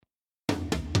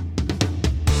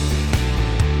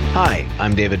Hi,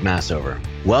 I'm David Massover.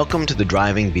 Welcome to the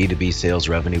Driving B2B Sales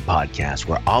Revenue podcast,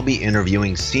 where I'll be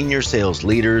interviewing senior sales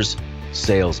leaders,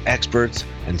 sales experts,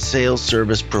 and sales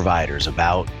service providers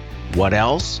about what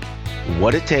else,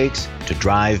 what it takes to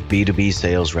drive B2B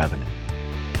sales revenue.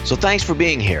 So thanks for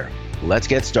being here. Let's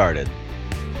get started.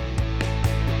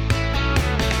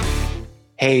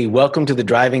 Hey, welcome to the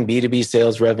Driving B2B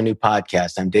Sales Revenue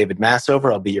podcast. I'm David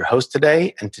Massover. I'll be your host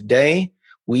today. And today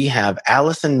we have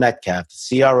Allison Metcalf,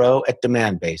 the CRO at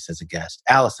Demandbase, as a guest.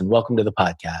 Allison, welcome to the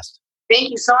podcast.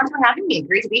 Thank you so much for having me.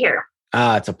 Great to be here.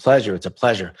 It's a pleasure. It's a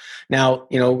pleasure. Now,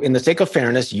 in the sake of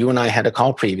fairness, you and I had a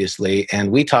call previously,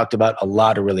 and we talked about a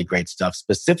lot of really great stuff,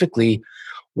 specifically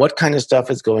what kind of stuff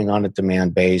is going on at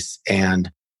Demandbase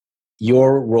and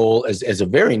your role as a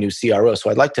very new CRO.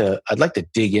 So I'd like to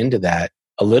dig into that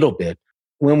a little bit.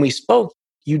 When we spoke,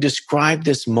 you described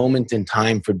this moment in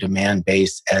time for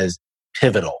Demandbase as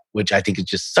pivotal, which I think is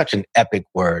just such an epic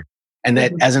word. And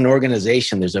that as an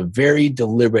organization, there's a very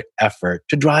deliberate effort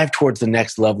to drive towards the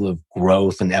next level of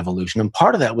growth and evolution. And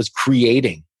part of that was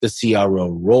creating the CRO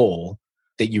role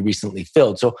that you recently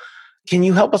filled. So can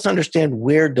you help us understand,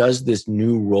 where does this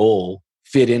new role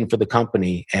fit in for the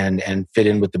company and fit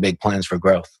in with the big plans for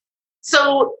growth?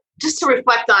 So just to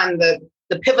reflect on the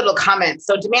pivotal comment.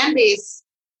 So Demandbase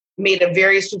made a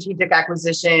very strategic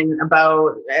acquisition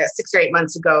about 6 or 8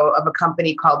 months ago of a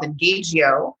company called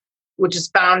Engagio, which is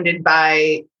founded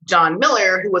by John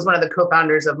Miller, who was one of the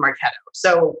co-founders of Marketo.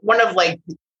 So one of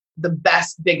the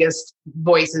best, biggest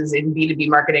voices in B2B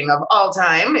marketing of all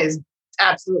time is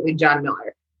absolutely John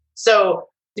Miller. So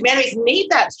Demandbase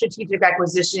made that strategic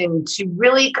acquisition to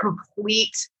really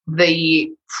complete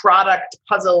the product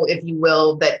puzzle, if you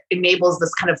will, that enables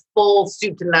this kind of full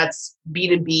soup to nuts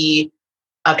B2B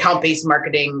account-based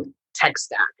marketing tech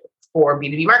stack for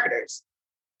B2B marketers.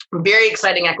 Very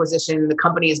exciting acquisition. The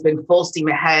company has been full steam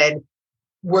ahead,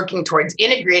 working towards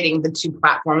integrating the two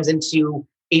platforms into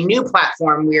a new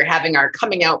platform. We are having our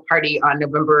coming out party on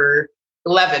November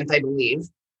 11th, I believe,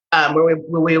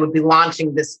 where we would be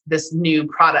launching this new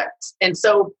product. And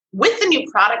so with the new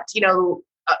product,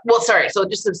 so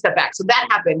just to step back. So that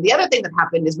happened. The other thing that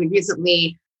happened is we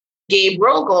recently, Gabe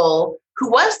Rogel,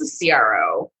 who was the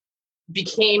CRO,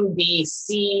 became the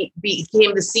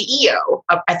CEO.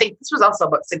 I think this was also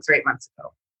about 6 or 8 months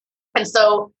ago. And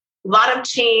so a lot of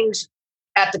change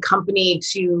at the company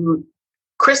to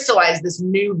crystallize this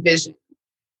new vision.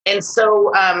 And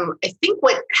so I think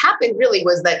what happened really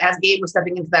was that as Gabe was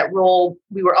stepping into that role,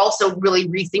 we were also really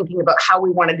rethinking about how we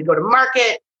wanted to go to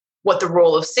market, what the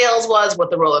role of sales was,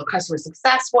 what the role of customer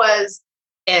success was.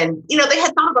 And, they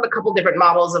had thought about a couple different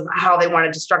models of how they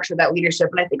wanted to structure that leadership.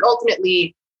 And I think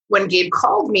ultimately, when Gabe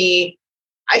called me,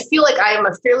 I feel like I am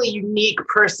a fairly unique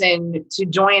person to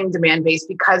join Demandbase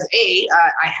because I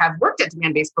have worked at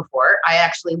Demandbase before. I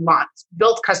actually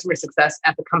built customer success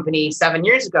at the company 8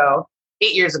 years ago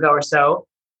or so.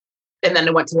 And then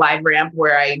I went to LiveRamp,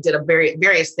 where I did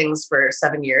various things for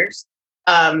 7 years.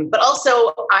 But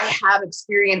also I have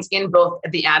experience in both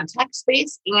the ad tech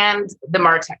space and the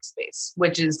MarTech space,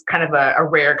 which is kind of a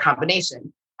rare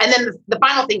combination. And then the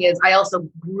final thing is I also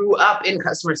grew up in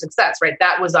customer success, right?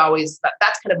 That's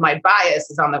kind of my bias,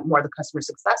 is on the customer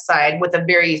success side, with a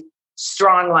very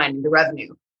strong line into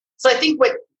revenue. So I think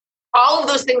what all of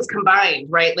those things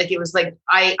combined, right? It was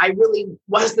I really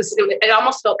was this, it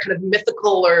almost felt kind of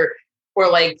mythical or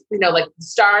the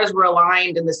stars were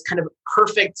aligned in this kind of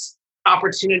perfect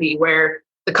opportunity where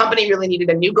the company really needed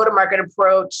a new go-to-market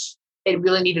approach. It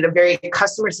really needed a very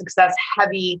customer success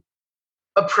heavy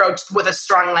approach with a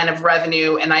strong line of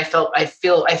revenue. And I feel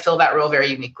that role very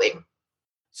uniquely.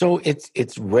 So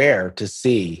it's rare to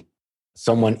see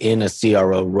someone in a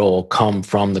CRO role come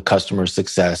from the customer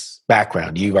success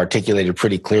background. You've articulated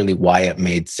pretty clearly why it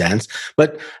made sense,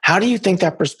 but how do you think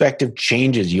that perspective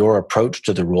changes your approach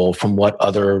to the role from what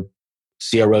other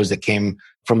CROs that came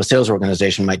from a sales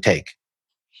organization might take?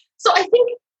 So I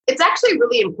think it's actually a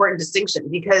really important distinction,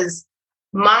 because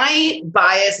my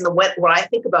bias and what I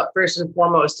think about first and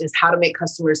foremost is how to make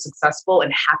customers successful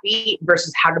and happy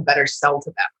versus how to better sell to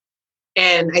them.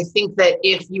 And I think that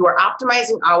if you are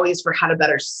optimizing always for how to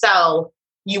better sell,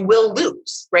 you will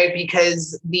lose, right?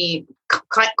 Because the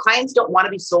clients don't want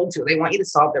to be sold to. They want you to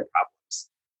solve their problems.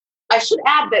 I should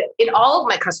add that in all of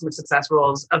my customer success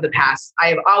roles of the past,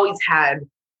 I've always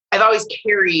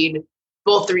carried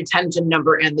both the retention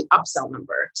number and the upsell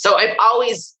number. So I've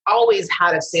always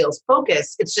had a sales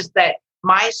focus. It's just that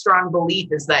my strong belief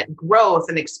is that growth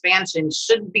and expansion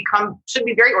should be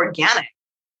very organic.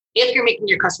 If you're making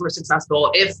your customer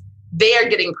successful, if they are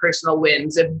getting personal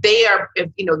wins, if they are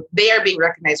being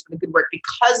recognized for the good work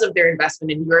because of their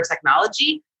investment in your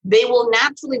technology, they will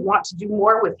naturally want to do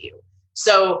more with you.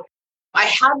 So I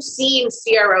have seen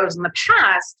CROs in the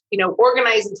past,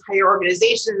 organize entire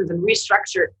organizations and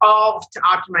restructure all to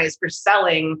optimize for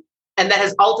selling. And that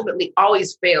has ultimately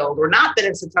always failed or not been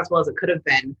as successful as it could have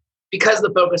been because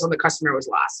the focus on the customer was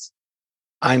lost.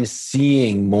 I'm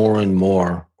seeing more and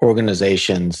more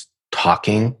organizations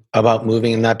talking about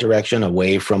moving in that direction,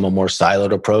 away from a more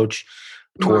siloed approach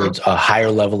towards a higher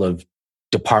level of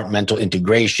departmental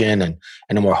integration and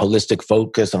a more holistic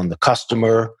focus on the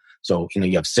customer. So,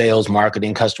 you have sales,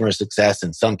 marketing, customer success,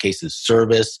 in some cases,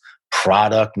 service,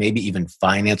 product, maybe even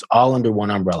finance, all under one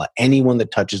umbrella, anyone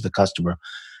that touches the customer.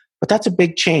 But that's a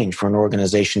big change for an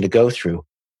organization to go through.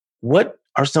 What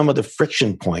are some of the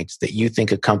friction points that you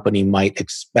think a company might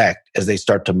expect as they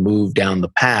start to move down the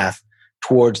path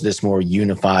towards this more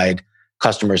unified,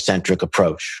 customer-centric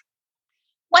approach?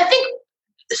 Well, I think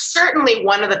certainly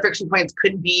one of the friction points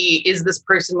could be, is this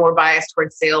person more biased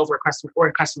towards sales or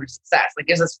customer success? Like,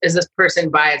 is this person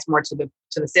biased more to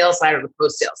the sales side or the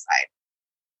post-sales side?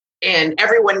 And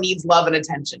everyone needs love and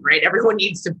attention, right? Everyone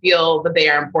needs to feel that they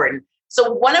are important.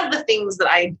 So one of the things that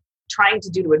I'm trying to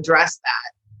do to address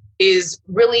that is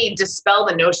really dispel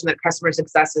the notion that customer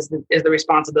success is the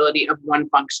responsibility of one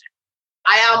function.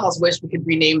 I almost wish we could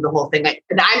rename the whole thing.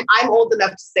 And I'm old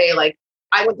enough to say, like,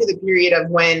 I went through the period of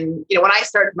when I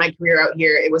started my career out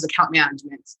here, it was account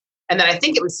management. And then I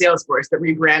think it was Salesforce that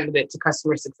rebranded it to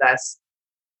customer success.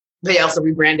 They also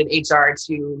rebranded HR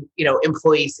to,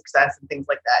 employee success and things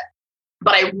like that.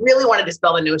 But I really want to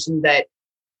dispel the notion that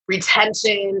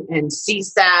retention and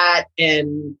CSAT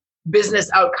and business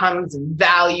outcomes and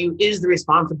value is the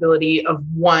responsibility of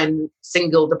one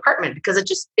single department, because it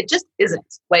just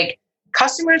isn't. Like,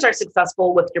 customers are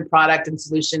successful with your product and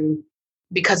solution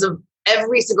because of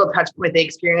every single touch point they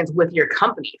experience with your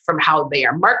company, from how they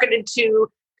are marketed to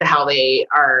how they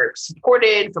are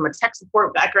supported from a tech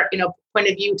support background, point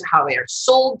of view, to how they are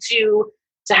sold to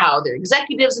how their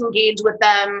executives engage with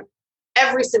them.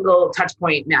 Every single touch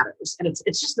point matters. And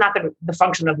it's just not the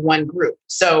function of one group.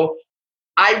 So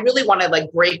I really want to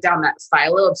break down that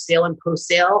silo of sale and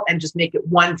post-sale and just make it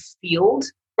one field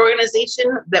organization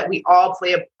that we all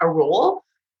play a role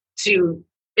to,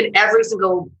 in every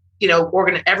single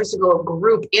every single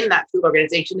group in that field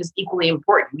organization is equally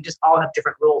important. We just all have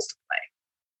different roles to play.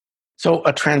 So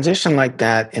a transition like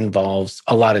that involves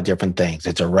a lot of different things.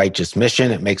 It's a righteous mission.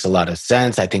 It makes a lot of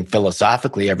sense. I think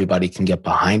philosophically, everybody can get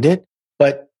behind it.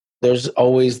 But there's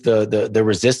always the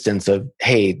resistance of,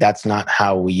 hey, that's not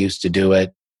how we used to do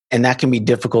it. And that can be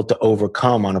difficult to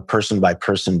overcome on a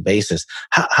person-by-person basis.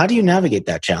 How do you navigate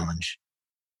that challenge?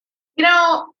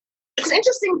 It's an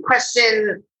interesting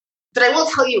question. But I will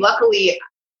tell you, luckily,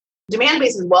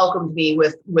 Demandbase has welcomed me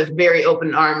with very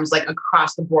open arms,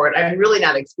 across the board. I'm really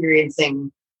not experiencing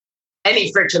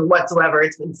any friction whatsoever.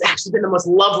 It's actually been the most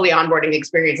lovely onboarding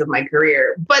experience of my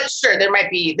career. But sure, there might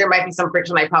be some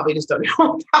friction. I probably just don't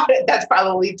know about it. That's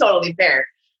probably totally fair.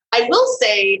 I will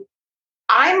say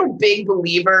I'm a big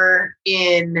believer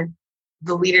in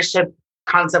the leadership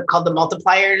concept called the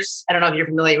multipliers. I don't know if you're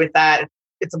familiar with that.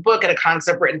 It's a book and a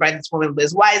concept written by this woman,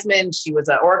 Liz Wiseman. She was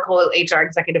an Oracle HR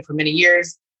executive for many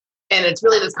years. And it's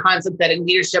really this concept that in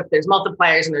leadership, there's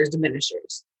multipliers and there's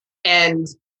diminishers. And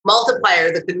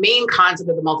multiplier, the main concept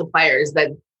of the multiplier is that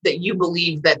you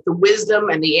believe that the wisdom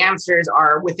and the answers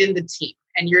are within the team.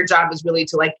 And your job is really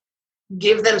to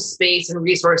give them space and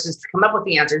resources to come up with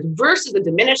the answers, versus a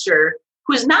diminisher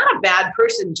who's not a bad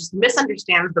person, just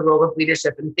misunderstands the role of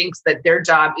leadership and thinks that their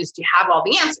job is to have all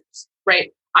the answers,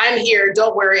 right? I'm here,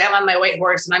 don't worry, I'm on my white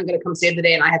horse and I'm going to come save the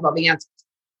day and I have all the answers.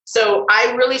 So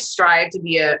I really strive to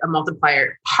be a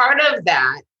multiplier. Part of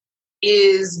that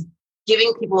is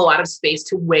giving people a lot of space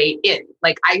to weigh in.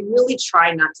 I really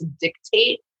try not to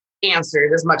dictate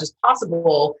answers as much as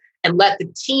possible and let the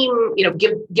team,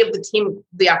 give the team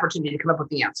the opportunity to come up with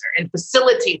the answer and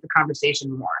facilitate the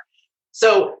conversation more.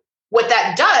 So what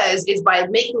that does is, by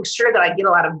making sure that I get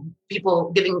a lot of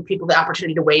people, giving people the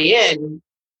opportunity to weigh in,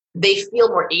 they feel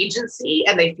more agency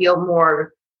and they feel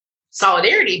more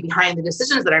solidarity behind the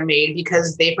decisions that are made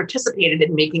because they participated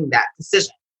in making that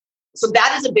decision. So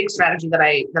that is a big strategy that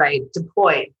I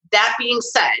deploy. That being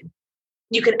said,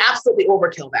 you can absolutely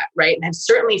overkill that, right? And I've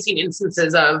certainly seen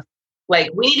instances of we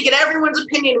need to get everyone's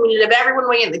opinion. We need to have everyone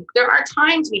weigh in. There are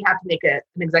times we have to make an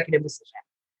executive decision.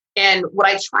 And what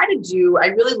I try to do, I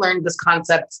really learned this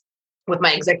concept with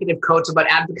my executive coach about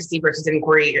advocacy versus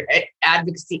inquiry, or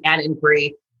advocacy and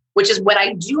inquiry, which is when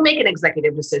I do make an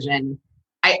executive decision,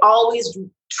 I always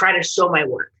try to show my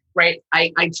work, right?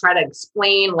 I try to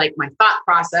explain my thought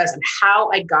process and how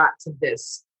I got to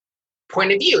this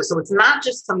point of view. So it's not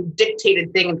just some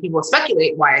dictated thing and people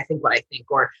speculate why I think what I think,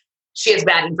 or she has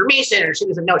bad information or she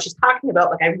doesn't know what she's talking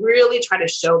about. Like, I really try to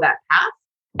show that path.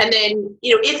 And then,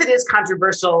 if it is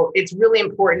controversial, it's really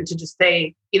important to just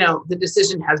say, the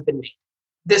decision has been made.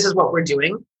 This is what we're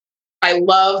doing. I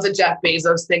love the Jeff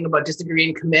Bezos thing about disagree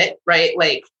and commit, right?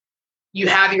 Like, you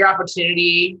have your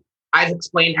opportunity. I've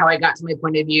explained how I got to my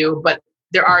point of view, but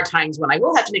there are times when I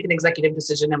will have to make an executive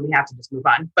decision and we have to just move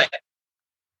on. But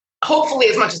hopefully,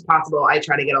 as much as possible, I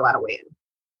try to get a lot of weight in.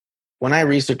 When I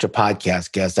research a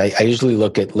podcast guest, I usually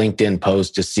look at LinkedIn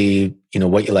posts to see,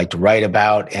 what you like to write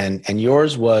about. And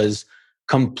yours was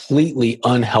completely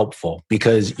unhelpful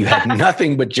because you have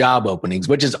nothing but job openings,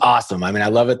 which is awesome. I mean, I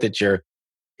love it that you're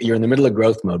in the middle of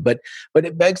growth mode. But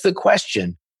it begs the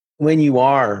question, when you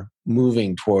are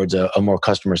moving towards a more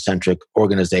customer-centric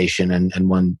organization and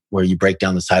one where you break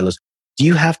down the silos, do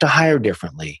you have to hire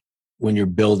differently when you're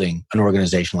building an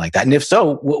organization like that? And if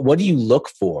so, what do you look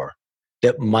for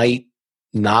that might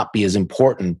not be as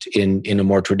important in a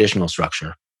more traditional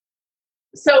structure?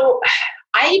 So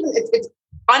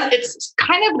it's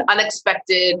kind of an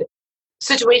unexpected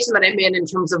situation that I'm in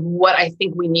terms of what I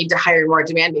think we need to hire more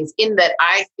demand base, in that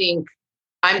I think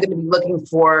I'm going to be looking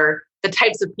for the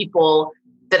types of people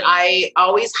that I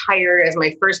always hire as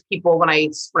my first people when I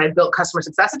built customer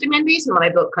success at Demand Base and when I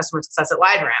built customer success at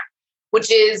LiveRamp,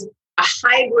 which is a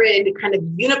hybrid kind of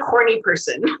unicorny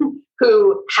person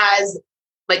who has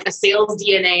like a sales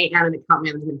DNA and an account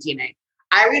management DNA.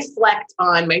 I reflect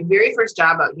on my very first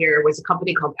job out here was a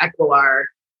company called Equilar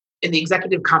in the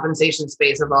executive compensation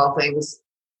space of all things.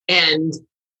 And,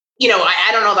 I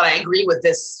don't know that I agree with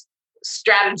this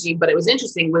strategy, but it was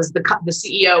interesting was the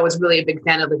CEO was really a big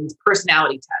fan of these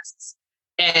personality tests.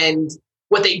 And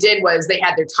what they did was they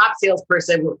had their top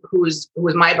salesperson who was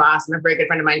my boss and a very good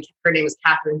friend of mine. Her name is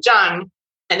Catherine Jung.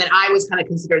 And then I was kind of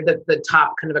considered the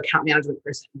top kind of account management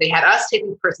person. They had us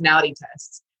taking personality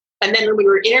tests. And then when we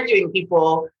were interviewing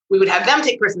people, we would have them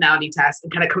take personality tests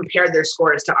and kind of compare their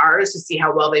scores to ours to see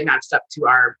how well they matched up to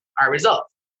our results.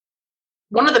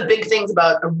 One of the big things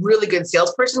about a really good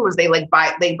salesperson was they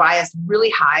biased really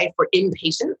high for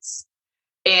impatience.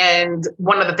 And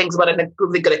one of the things about a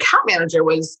really good account manager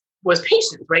was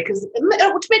patience, right?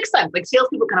 Which makes sense. Like,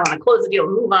 salespeople kind of want to close the deal,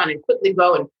 move on and quickly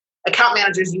go. And account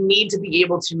managers, you need to be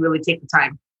able to really take the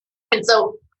time. And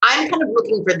so I'm kind of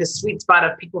looking for this sweet spot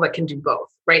of people that can do both,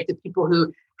 right? The people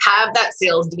who have that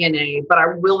sales DNA, but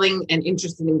are willing and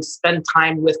interested in to spend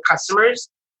time with customers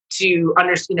to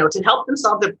understand, to help them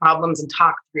solve their problems and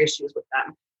talk through issues with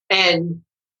them. And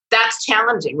that's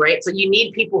challenging, right? So you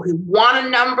need people who want a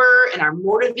number and are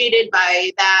motivated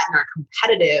by that and are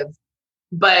competitive,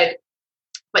 but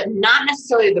not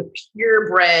necessarily the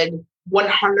purebred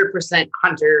 100%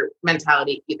 hunter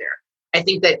mentality either. I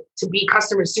think that to be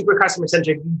super customer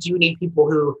centric, you do need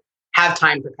people who have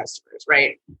time for customers,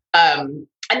 right? And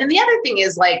then the other thing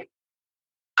is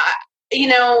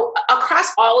across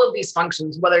all of these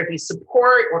functions, whether it be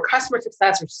support or customer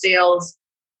success or sales,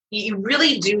 you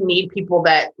really do need people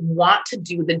that want to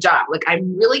do the job. Like,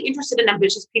 I'm really interested in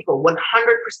ambitious people,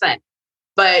 100%.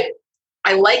 But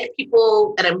I like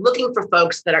people, and I'm looking for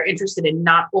folks that are interested in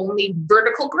not only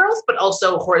vertical growth, but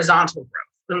also horizontal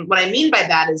growth. And what I mean by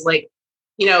that is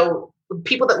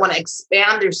people that want to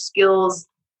expand their skills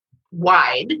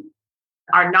wide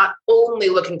are not only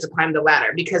looking to climb the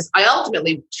ladder, because I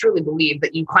ultimately truly believe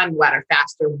that you climb the ladder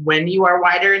faster when you are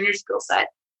wider in your skill set.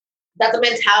 That's a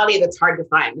mentality that's hard to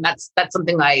find. And that's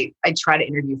something I try to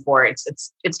interview for.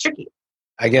 It's tricky.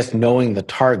 I guess knowing the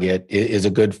target is a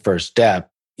good first step.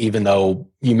 Even though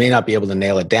you may not be able to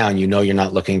nail it down, you're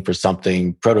not looking for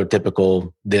something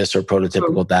prototypical this or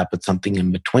prototypical that, but something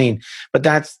in between. But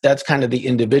that's kind of the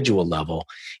individual level.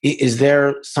 Is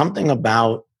there something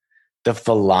about the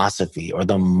philosophy or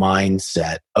the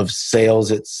mindset of sales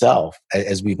itself,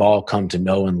 as we've all come to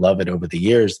know and love it over the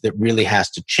years, that really has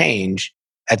to change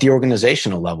at the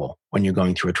organizational level when you're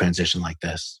going through a transition like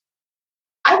this?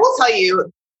 I will tell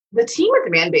you, the team at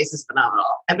Demand Base is phenomenal.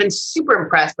 I've been super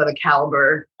impressed by the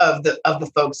caliber of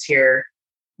the folks here.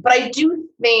 But I do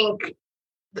think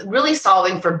that really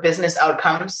solving for business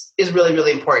outcomes is really,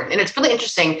 really important. And it's really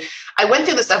interesting. I went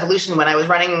through this evolution when I was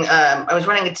running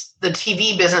the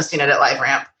TV business unit at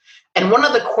LiveRamp. And one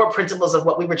of the core principles of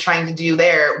what we were trying to do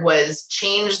there was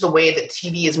change the way that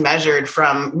TV is measured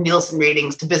from Nielsen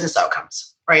ratings to business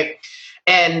outcomes, right?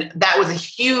 And that was a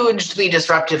hugely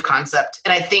disruptive concept.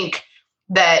 And I think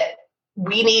that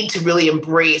we need to really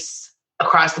embrace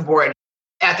across the board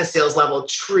at the sales level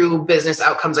true business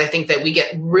outcomes. I think that we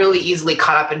get really easily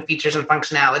caught up in features and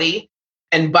functionality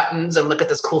and buttons and look at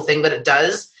this cool thing that it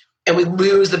does. and we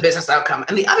lose the business outcome.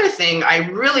 And the other thing I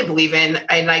really believe in,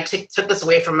 and I took this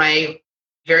away from my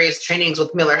various trainings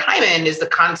with Miller Heiman, is the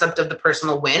concept of the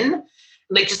personal win.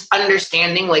 Like just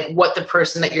understanding like what the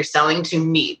person that you're selling to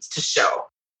needs to show.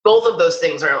 Both of those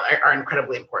things are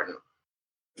incredibly important.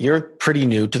 You're pretty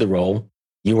new to the role.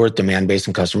 You were at Demandbase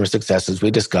and Customer Success, as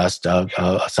we discussed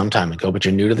some time ago, but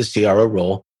you're new to the CRO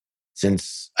role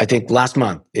since, I think, last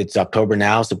month. It's October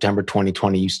now, September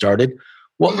 2020 you started.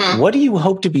 What do you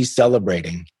hope to be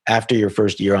celebrating after your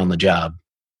first year on the job?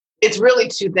 It's really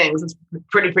two things. It's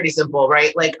pretty simple,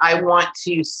 right? Like I want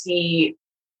to see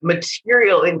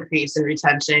material increase in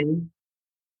retention,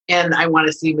 and I want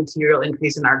to see material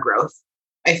increase in our growth.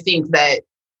 I think that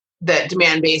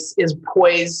Demandbase is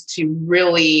poised to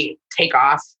really take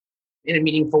off in a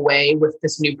meaningful way with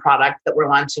this new product that we're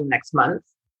launching next month.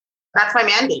 That's my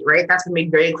mandate, right? That's been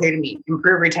made very clear to me.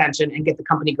 Improve retention and get the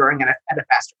company growing at a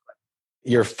faster clip.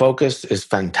 Your focus is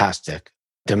fantastic.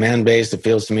 Demandbase, it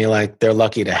feels to me like they're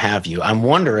lucky to have you. I'm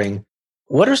wondering,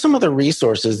 what are some of the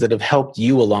resources that have helped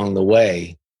you along the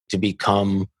way to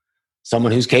become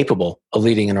someone who's capable of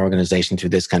leading an organization through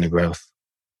this kind of growth?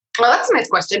 Well, that's a nice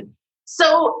question.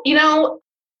 So, a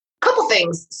couple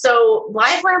things. So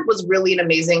LiveRamp was really an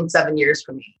amazing 7 years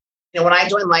for me. When I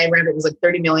joined LiveRamp, it was like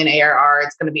 30 million ARR.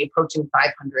 It's going to be approaching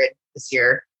 500 this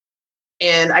year.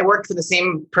 And I worked for the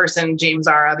same person, James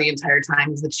Zara, the entire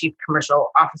time. He's the chief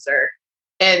commercial officer.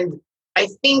 And I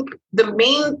think the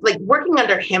main, working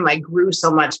under him, I grew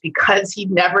so much because he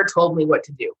never told me what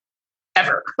to do,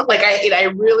 ever.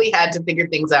 I really had to figure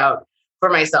things out for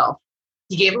myself.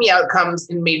 He gave me outcomes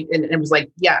and it was like,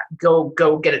 yeah,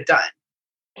 go get it done.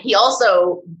 He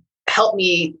also helped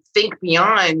me think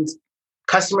beyond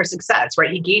customer success,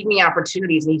 right? He gave me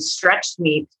opportunities and he stretched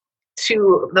me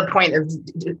to the point of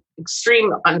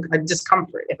extreme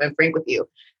discomfort, if I'm frank with you.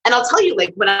 And I'll tell you,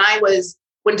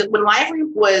 when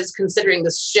LiveRamp was considering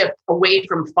this shift away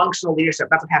from functional leadership,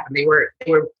 that's what happened.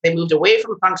 They moved away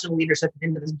from functional leadership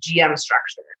into this GM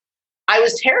structure. I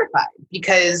was terrified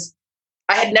because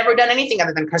I had never done anything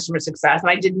other than customer success. And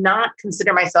I did not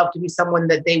consider myself to be someone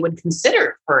that they would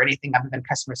consider for anything other than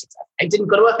customer success. I didn't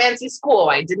go to a fancy school.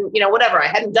 I didn't, whatever. I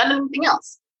hadn't done anything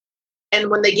else. And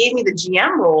when they gave me the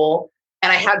GM role and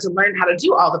I had to learn how to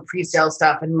do all the pre-sale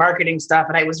stuff and marketing stuff,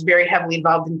 and I was very heavily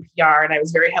involved in PR and I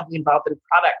was very heavily involved in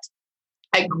product,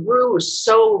 I grew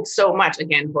so much,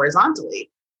 again, horizontally.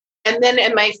 And then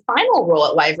in my final role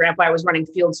at LiveRamp, I was running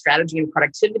field strategy and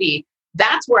productivity.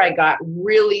 That's where I got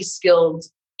really skilled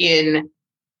in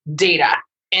data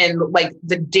and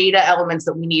the data elements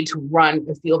that we need to run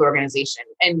a field organization.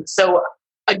 And so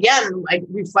again, I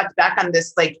reflect back on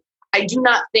this, I do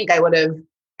not think I would have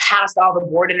passed all the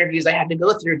board interviews I had to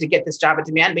go through to get this job at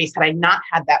Demandbase had I not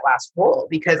had that last role,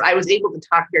 because I was able to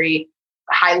talk very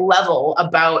high level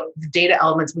about the data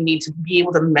elements we need to be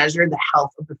able to measure the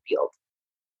health of the field.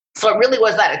 So it really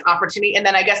was that. It's opportunity. And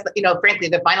then I guess, frankly,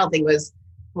 the final thing was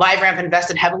LiveRamp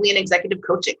invested heavily in executive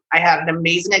coaching. I had an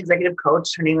amazing executive coach.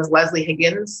 Her name is Leslie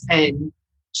Higgins, and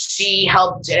she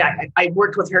helped. I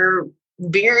worked with her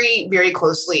very, very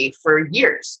closely for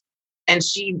years. And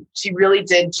she really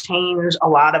did change a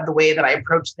lot of the way that I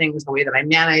approach things, the way that I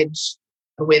manage,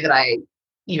 the way that I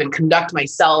even conduct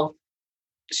myself.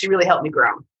 She really helped me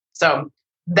grow. So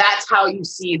that's how you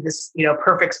see this,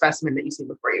 perfect specimen that you see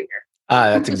before you here.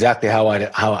 That's exactly how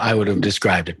I would have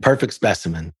described it. Perfect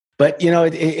specimen. But,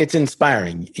 it's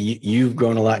inspiring. You've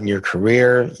grown a lot in your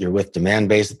career. You're with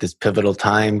Demandbase at this pivotal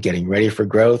time, getting ready for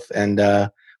growth. And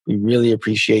we really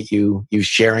appreciate you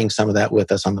sharing some of that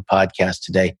with us on the podcast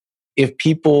today. If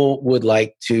people would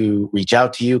like to reach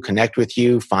out to you, connect with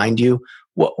you, find you,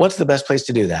 what's the best place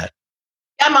to do that?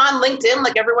 I'm on LinkedIn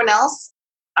like everyone else.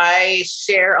 I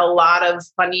share a lot of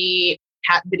funny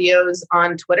cat videos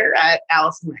on Twitter at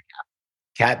Allison Metcalf.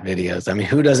 Cat videos. I mean,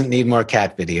 who doesn't need more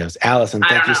cat videos? Allison,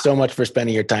 thank you so much for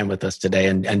spending your time with us today,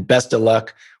 and best of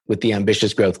luck with the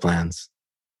ambitious growth plans.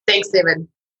 Thanks, David.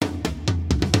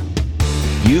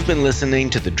 You've been listening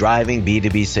to the Driving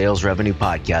B2B Sales Revenue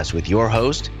Podcast with your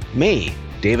host, me,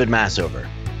 David Massover.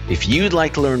 If you'd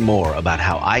like to learn more about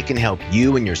how I can help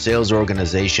you and your sales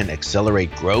organization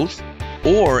accelerate growth,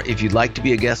 or if you'd like to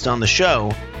be a guest on the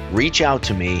show, reach out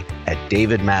to me at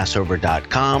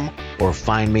davidmassover.com or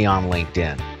find me on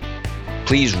LinkedIn.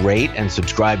 Please rate and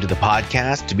subscribe to the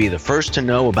podcast to be the first to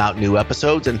know about new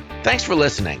episodes, and thanks for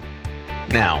listening.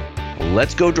 Now,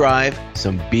 let's go drive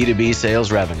some B2B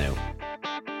sales revenue.